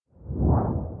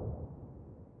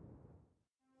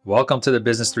Welcome to the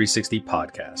Business 360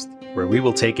 podcast, where we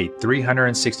will take a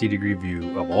 360-degree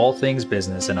view of all things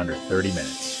business in under 30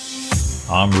 minutes.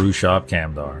 I'm Rushab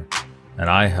Kamdar, and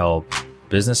I help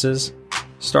businesses,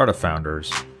 startup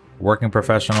founders, working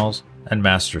professionals, and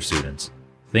master students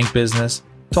think business,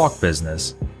 talk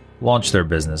business, launch their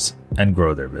business, and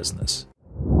grow their business.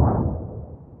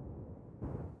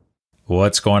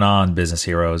 What's going on, business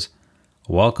heroes?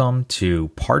 Welcome to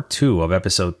part 2 of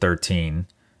episode 13,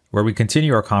 where we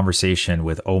continue our conversation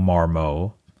with Omar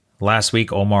Mo. Last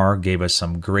week, Omar gave us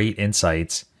some great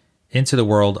insights into the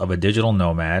world of a digital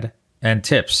nomad and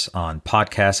tips on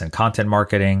podcast and content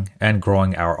marketing and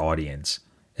growing our audience.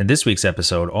 In this week's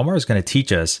episode, Omar is going to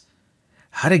teach us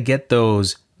how to get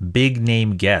those big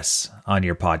name guests on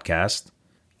your podcast,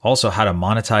 also how to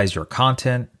monetize your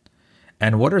content,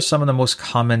 and what are some of the most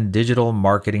common digital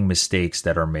marketing mistakes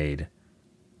that are made.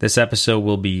 This episode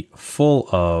will be full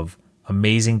of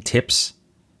amazing tips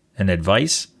and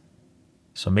advice,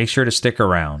 so make sure to stick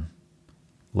around.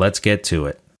 Let's get to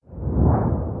it.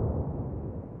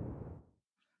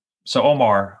 So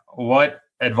Omar, what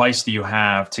advice do you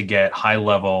have to get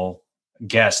high-level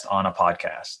guests on a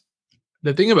podcast?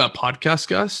 The thing about podcast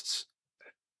guests,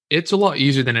 it's a lot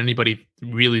easier than anybody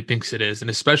really thinks it is. And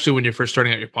especially when you're first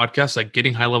starting out your podcast, like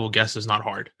getting high-level guests is not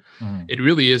hard. It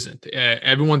really isn't.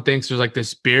 Everyone thinks there's like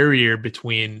this barrier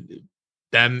between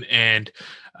them and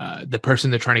the person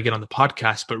they're trying to get on the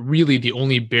podcast. But really the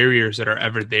only barriers that are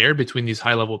ever there between these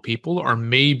high level people are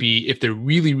maybe if they're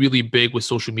really, really big with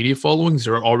social media followings,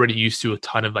 they're already used to a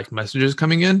ton of like messages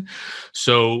coming in.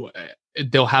 So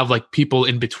they'll have like people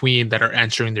in between that are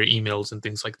answering their emails and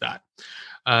things like that.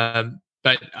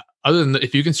 But other than that,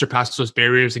 if you can surpass those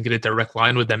barriers and get a direct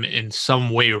line with them in some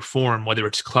way or form, whether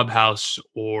it's Clubhouse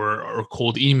or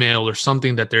cold email or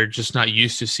something that they're just not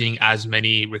used to seeing as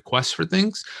many requests for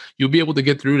things, you'll be able to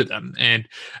get through to them. And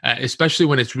especially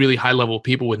when it's really high level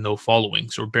people with no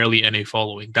followings or barely any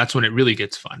following, that's when it really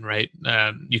gets fun, right?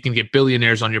 You can get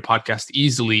billionaires on your podcast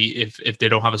easily if they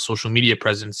don't have a social media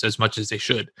presence as much as they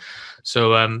should.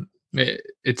 So,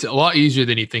 it's a lot easier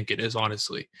than you think it is,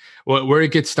 honestly. Where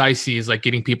it gets dicey is like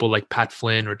getting people like Pat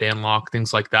Flynn or Dan Lok,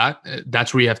 things like that.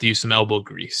 That's where you have to use some elbow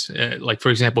grease. Like, for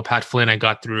example, Pat Flynn, I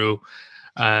got through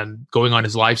going on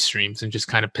his live streams and just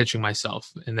kind of pitching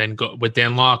myself. And then with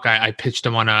Dan Lok, I pitched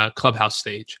him on a Clubhouse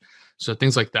stage. So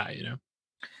things like that, you know.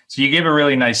 So you gave a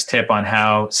really nice tip on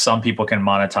how some people can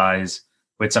monetize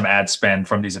with some ad spend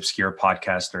from these obscure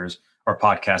podcasters or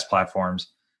podcast platforms.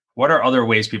 What are other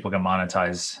ways people can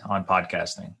monetize on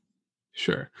podcasting?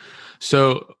 Sure.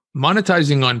 So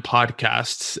monetizing on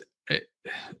podcasts,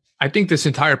 I think this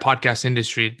entire podcast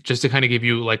industry, just to kind of give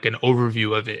you like an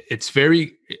overview of it,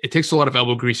 it takes a lot of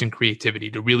elbow grease and creativity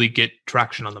to really get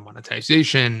traction on the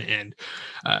monetization. And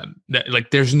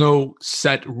there's no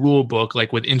set rule book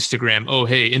like with Instagram. Oh,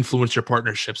 hey, influencer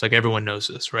partnerships, like everyone knows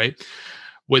this, right?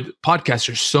 With podcasts,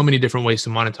 there's so many different ways to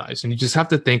monetize, and you just have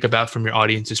to think about from your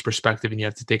audience's perspective, and you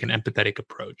have to take an empathetic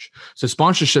approach. So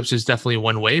sponsorships is definitely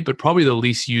one way, but probably the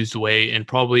least used way and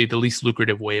probably the least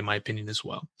lucrative way, in my opinion, as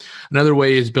well. Another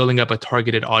way is building up a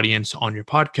targeted audience on your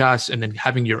podcast and then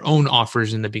having your own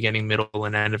offers in the beginning, middle,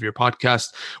 and end of your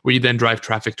podcast, where you then drive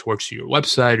traffic towards your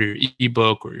website or your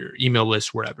ebook or your email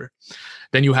list, wherever.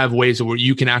 Then you have ways where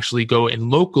you can actually go and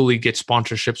locally get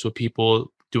sponsorships with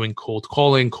people doing cold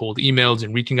calling, cold emails,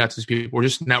 and reaching out to these people, or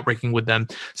just networking with them,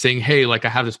 saying, hey, like I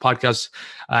have this podcast,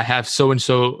 I have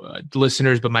so-and-so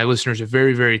listeners, but my listeners are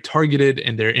very, very targeted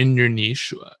and they're in your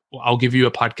niche. I'll give you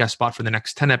a podcast spot for the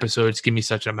next 10 episodes. Give me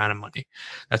such an amount of money.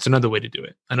 That's another way to do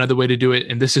it. Another way to do it,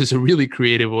 and this is a really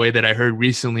creative way that I heard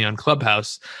recently on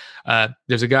Clubhouse.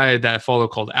 There's a guy that I follow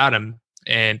called Adam,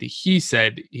 and he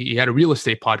said he had a real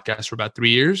estate podcast for about 3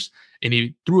 years, and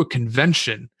he threw a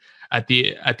convention at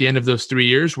the end of those 3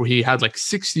 years where he had like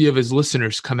 60 of his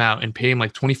listeners come out and pay him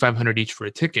like $2,500 each for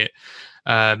a ticket.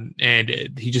 And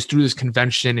he just threw this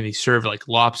convention and he served like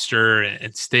lobster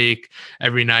and steak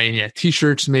every night, and he had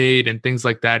t-shirts made and things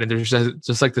like that. And there's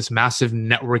just like this massive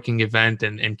networking event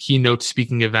and keynote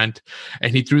speaking event.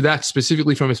 And he threw that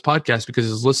specifically from his podcast because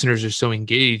his listeners are so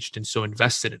engaged and so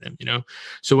invested in him, you know?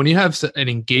 So when you have an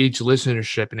engaged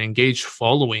listenership and engaged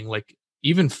following, like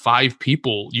even 5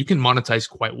 people, you can monetize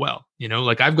quite well. You know,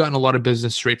 like I've gotten a lot of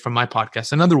business straight from my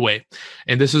podcast. Another way,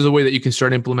 and this is a way that you can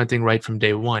start implementing right from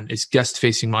day one, is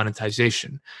guest-facing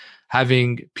monetization.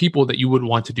 Having people that you would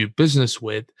want to do business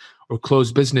with, or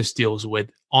close business deals with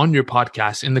on your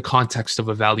podcast in the context of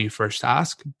a value first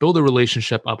ask, build a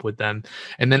relationship up with them.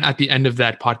 And then at the end of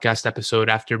that podcast episode,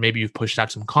 after maybe you've pushed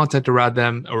out some content around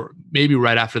them, or maybe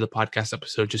right after the podcast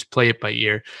episode, just play it by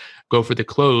ear, go for the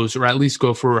close, or at least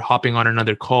go for hopping on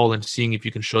another call and seeing if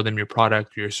you can show them your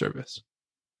product or your service.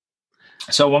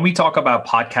 So when we talk about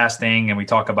podcasting and we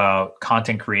talk about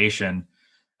content creation,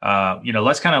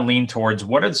 let's kind of lean towards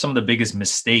what are some of the biggest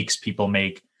mistakes people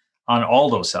make on all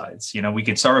those sides. We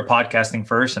can start with podcasting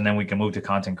first, and then we can move to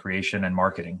content creation and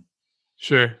marketing.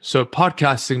 Sure. So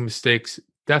podcasting mistakes,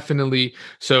 definitely.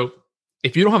 So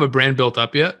if you don't have a brand built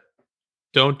up yet,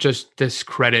 don't just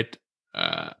discredit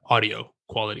audio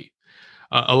quality.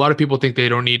 A lot of people think they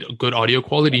don't need good audio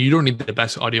quality. You don't need the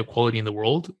best audio quality in the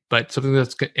world, but something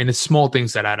and it's small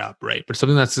things that add up, right? But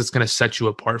something that's just going to set you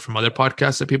apart from other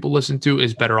podcasts that people listen to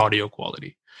is better audio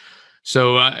quality.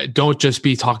 So don't just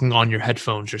be talking on your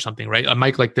headphones or something, right? A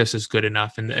mic like this is good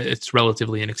enough, and it's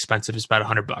relatively inexpensive. It's about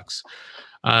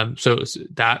 $100. So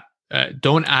that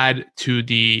don't add to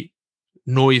the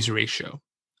noise ratio.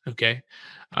 Okay.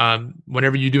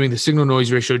 Whenever you're doing the signal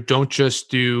noise ratio, don't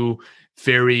just do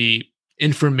very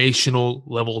informational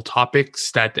level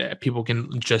topics that people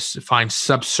can just find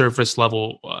subsurface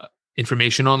level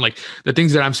information on. Like the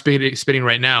things that I'm spitting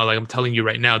right now, like I'm telling you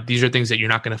right now, these are things that you're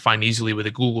not going to find easily with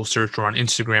a Google search or on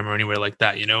Instagram or anywhere like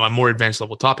that. I'm more advanced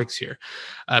level topics here,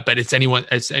 but it's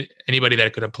anybody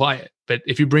that could apply it. But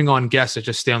if you bring on guests that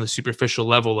just stay on the superficial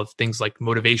level of things like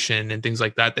motivation and things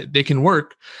like that they can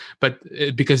work, but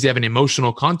because they have an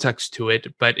emotional context to it.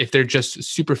 But if they're just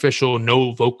superficial,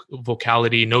 no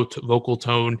vocality, no vocal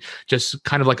tone, just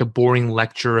kind of like a boring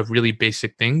lecture of really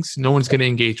basic things, no one's going to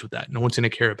engage with that. No one's going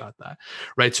to care about that,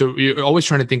 right? So you're always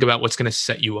trying to think about what's going to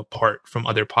set you apart from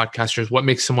other podcasters. What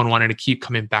makes someone want to keep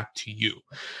coming back to you,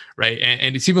 right?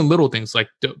 And it's even little things like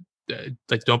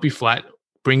don't be flat.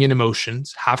 Bring in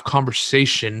emotions, have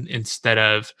conversation instead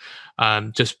of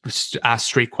just ask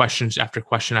straight questions after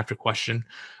question after question.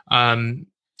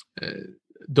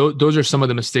 Those are some of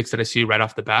the mistakes that I see right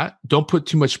off the bat. Don't put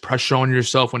too much pressure on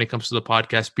yourself when it comes to the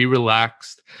podcast. Be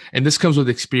relaxed. And this comes with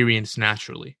experience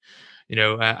naturally.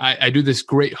 I do this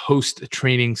great host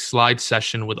training slide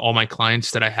session with all my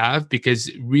clients that I have,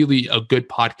 because really a good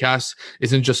podcast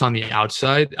isn't just on the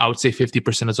outside. I would say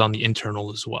 50% is on the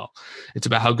internal as well. It's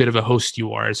about how good of a host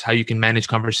you are, is how you can manage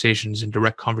conversations and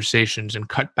direct conversations and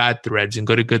cut bad threads and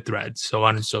go to good threads, so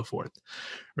on and so forth,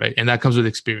 right? And that comes with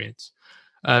experience.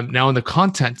 Now on the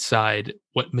content side,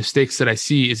 what mistakes that I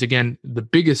see is, again, the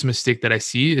biggest mistake that I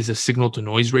see is a signal to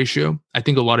noise ratio. I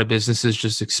think a lot of businesses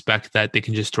just expect that they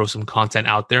can just throw some content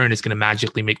out there and it's going to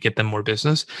magically get them more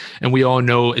business. And we all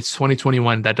know it's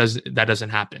 2021. That doesn't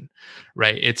happen,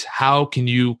 right? It's how can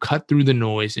you cut through the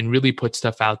noise and really put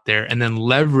stuff out there and then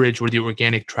leverage where the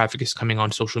organic traffic is coming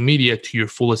on social media to your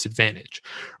fullest advantage,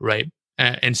 right?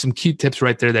 And some key tips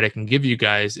right there that I can give you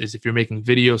guys is, if you're making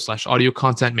video/audio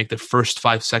content, make the first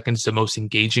 5 seconds the most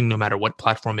engaging, no matter what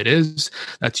platform it is.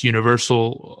 That's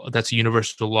universal. That's a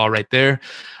universal law right there.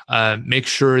 Make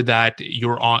sure that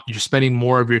you're spending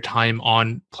more of your time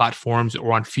on platforms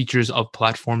or on features of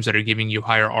platforms that are giving you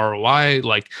higher ROI.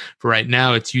 Like for right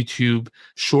now, it's YouTube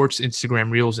Shorts, Instagram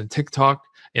Reels, and TikTok,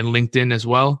 and LinkedIn as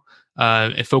well.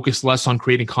 And focus less on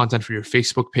creating content for your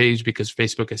Facebook page, because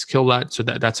Facebook has killed that. So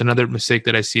that's another mistake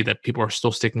that I see, that people are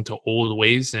still sticking to old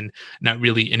ways and not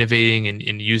really innovating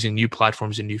and using new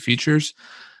platforms and new features.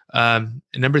 And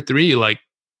number 3,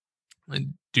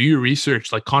 do your research,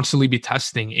 constantly be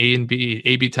testing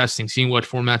A/B testing, seeing what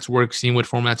formats work, seeing what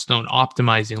formats don't,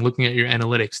 optimizing, looking at your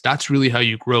analytics. That's really how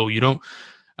you grow.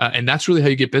 And that's really how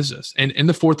you get business. And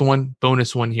the fourth one,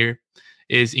 bonus one here,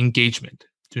 is engagement.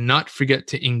 Do not forget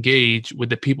to engage with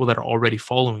the people that are already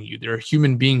following you. There are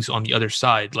human beings on the other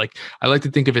side. I like to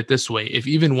think of it this way. If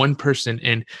even one person,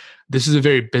 and this is a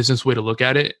very business way to look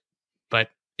at it, but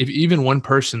if even one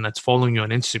person that's following you on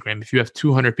Instagram, if you have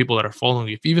 200 people that are following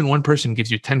you, if even one person gives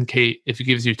you $10K, if it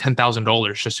gives you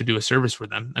 $10,000 just to do a service for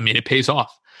them, it pays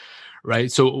off.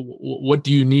 Right. So what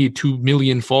do you need 2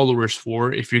 million followers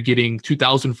for if you're getting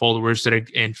 2,000 followers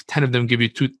and 10 of them give you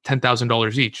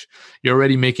 $10,000 each? You're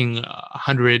already making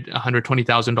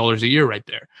 $120,000 a year right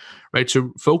there. Right.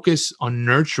 So focus on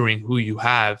nurturing who you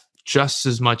have just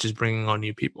as much as bringing on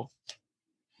new people.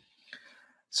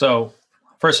 So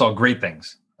first of all, great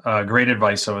things. Great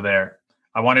advice over there.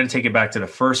 I wanted to take it back to the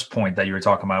first point that you were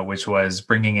talking about, which was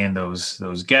bringing in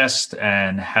those guests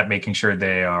and making sure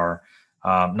they are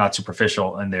not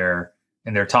superficial in their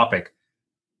topic.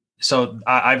 So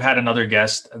I've had another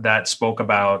guest that spoke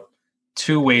about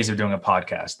 2 ways of doing a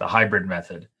podcast, the hybrid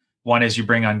method. One is you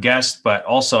bring on guests, but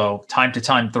also time to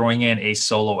time throwing in a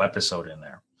solo episode in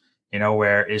there,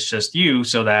 where it's just you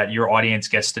so that your audience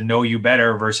gets to know you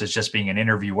better versus just being an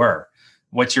interviewer.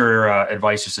 What's your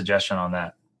advice or suggestion on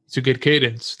that? It's a good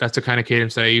cadence. That's the kind of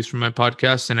cadence that I use for my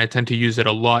podcast, and I tend to use it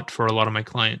a lot for a lot of my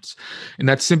clients. And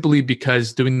that's simply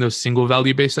because doing those single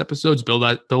value-based episodes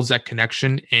builds that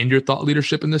connection and your thought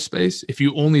leadership in this space. If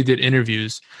you only did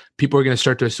interviews, people are going to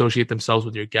start to associate themselves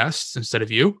with your guests instead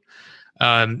of you.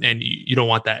 And you don't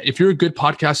want that. If you're a good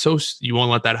podcast host, you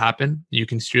won't let that happen. You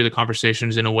can steer the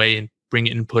conversations in a way and bring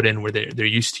input in where they're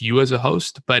used to you as a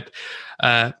host. But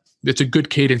it's a good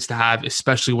cadence to have,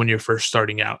 especially when you're first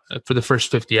starting out. For the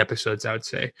first 50 episodes, I would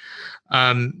say.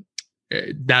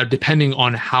 Now, depending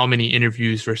on how many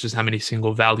interviews versus how many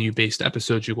single value-based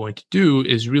episodes you're going to do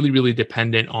is really, really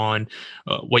dependent on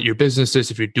what your business is.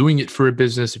 If you're doing it for a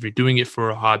business, if you're doing it for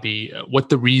a hobby, what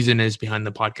the reason is behind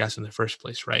the podcast in the first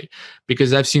place, right?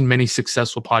 Because I've seen many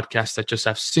successful podcasts that just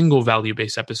have single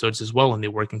value-based episodes as well, and they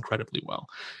work incredibly well.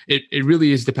 It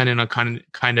really is dependent on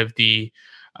kind of the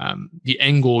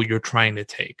angle you're trying to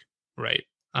take, right?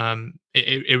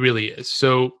 It really is.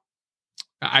 So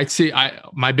I'd say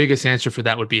my biggest answer for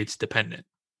that would be it's dependent,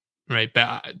 right?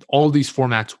 But all these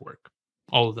formats work.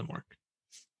 All of them work.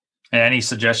 And any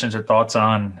suggestions or thoughts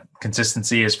on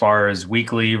consistency as far as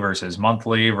weekly versus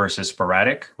monthly versus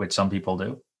sporadic, which some people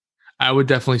do? I would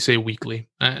definitely say weekly.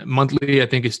 Monthly, I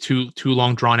think, is too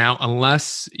long drawn out,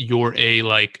 unless you're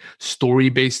a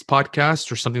story-based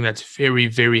podcast or something that's very,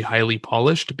 very highly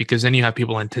polished, because then you have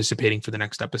people anticipating for the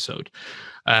next episode.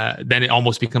 Then it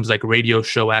almost becomes like radio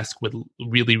show-esque with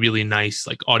really, really nice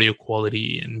audio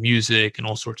quality and music and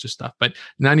all sorts of stuff. But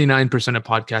 99% of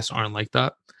podcasts aren't like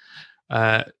that.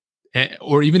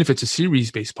 Or even if it's a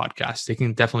series-based podcast, they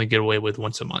can definitely get away with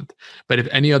once a month. But if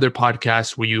any other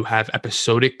podcast where you have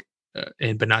episodic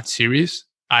but not series,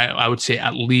 I would say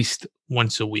at least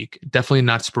once a week. Definitely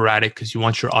not sporadic, because you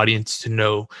want your audience to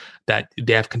know that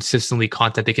they have consistently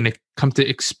content they can come to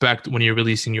expect when you're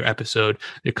releasing your episode.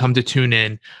 They come to tune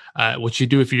in. What you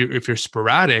do if you're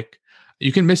sporadic,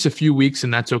 you can miss a few weeks,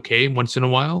 and that's okay once in a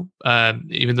while,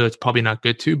 even though it's probably not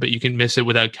good to, but you can miss it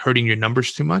without hurting your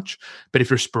numbers too much. But if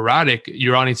you're sporadic,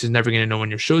 your audience is never going to know when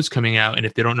your show's coming out. And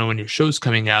if they don't know when your show's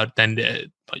coming out, then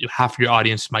half of your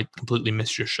audience might completely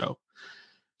miss your show.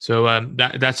 So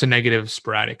that's a negative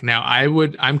sporadic. Now,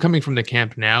 I'm coming from the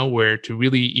camp now where to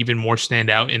really even more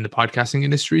stand out in the podcasting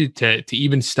industry, to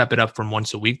even step it up from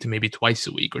once a week to maybe twice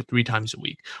a week or 3 times a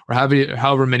week, or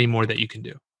however many more that you can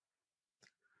do.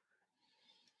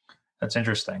 That's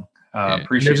interesting.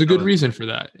 There's a good reason for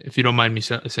that, if you don't mind me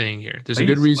saying here. There's a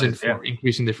good reason for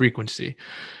increasing the frequency.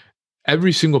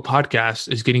 Every single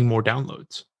podcast is getting more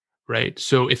downloads, right?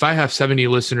 So if I have 70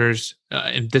 listeners,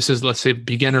 and this is, let's say,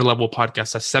 beginner level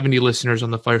podcast, that's 70 listeners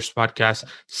on the first podcast,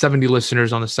 70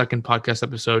 listeners on the second podcast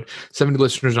episode, 70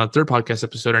 listeners on the third podcast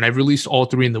episode, and I've released all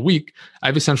 3 in the week,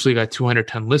 I've essentially got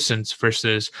 210 listens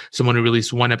versus someone who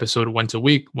released one episode once a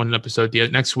week, one episode the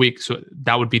next week. So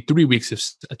that would be 3 weeks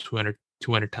of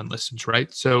 210 listens,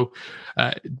 right? So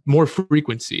more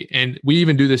frequency. And we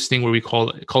even do this thing where we call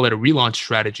it a relaunch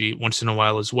strategy once in a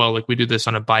while as well. We do this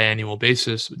on a biannual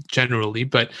basis generally,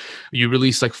 but you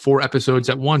release 4 episodes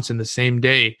at once in the same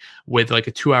day with a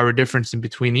 2-hour difference in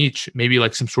between each, maybe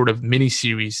some sort of mini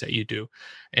series that you do,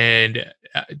 and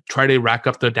try to rack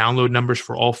up the download numbers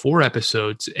for all 4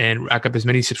 episodes and rack up as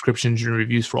many subscriptions and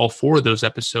reviews for all 4 of those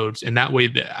episodes. And that way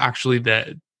the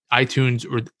iTunes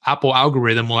or the Apple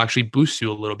algorithm will actually boost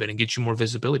you a little bit and get you more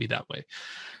visibility that way.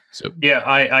 So yeah,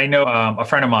 I know a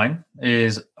friend of mine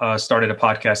is started a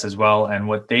podcast as well, and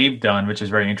what they've done, which is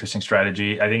a very interesting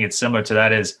strategy, I think it's similar to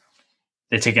that, is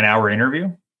they take an hour interview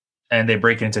and they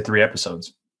break it into 3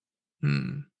 episodes.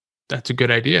 That's a good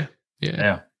idea.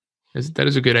 Yeah. That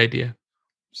is a good idea.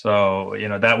 So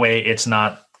that way it's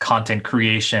not content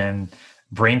creation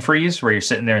brain freeze where you're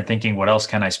sitting there and thinking, what else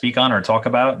can I speak on or talk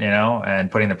about,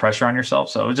 and putting the pressure on yourself.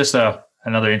 So it was just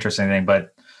another interesting thing,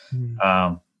 but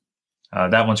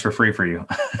that one's for free for you.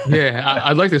 Yeah.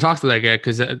 I'd like to talk to that guy,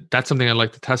 because that's something I'd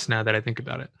like to test now that I think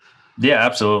about it. Yeah,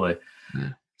 absolutely. Yeah.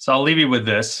 So I'll leave you with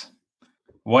this.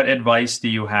 What advice do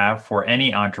you have for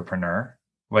any entrepreneur,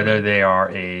 whether they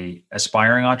are a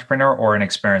aspiring entrepreneur or an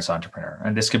experienced entrepreneur?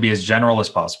 And this could be as general as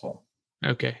possible.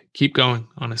 Okay. Keep going,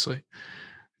 honestly.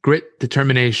 Grit,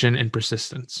 determination, and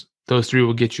persistence. Those 3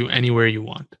 will get you anywhere you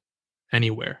want,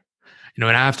 anywhere. And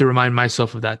I have to remind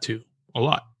myself of that too, a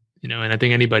lot. And I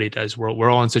think anybody does. We're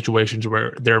all in situations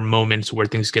where there are moments where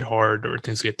things get hard or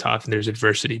things get tough and there's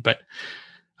adversity. But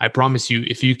I promise you,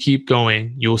 if you keep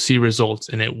going, you'll see results,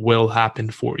 and it will happen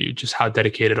for you. Just how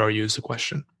dedicated are you is the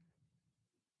question.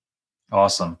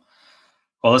 Awesome.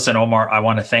 Well, listen, Omar, I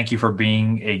want to thank you for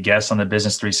being a guest on the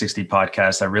Business 360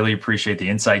 podcast. I really appreciate the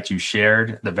insights you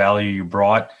shared, the value you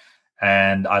brought,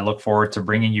 and I look forward to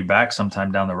bringing you back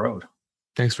sometime down the road.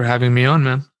 Thanks for having me on,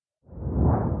 man.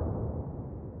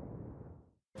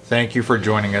 Thank you for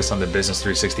joining us on the Business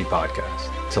 360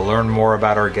 podcast. To learn more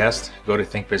about our guest, go to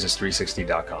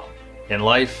thinkbusiness360.com. In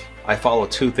life, I follow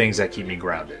two things that keep me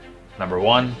grounded. Number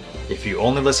one, if you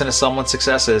only listen to someone's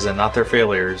successes and not their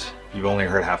failures, you've only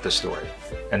heard half the story.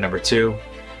 And number two,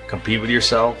 compete with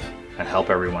yourself and help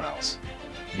everyone else.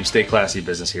 You stay classy,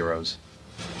 business heroes.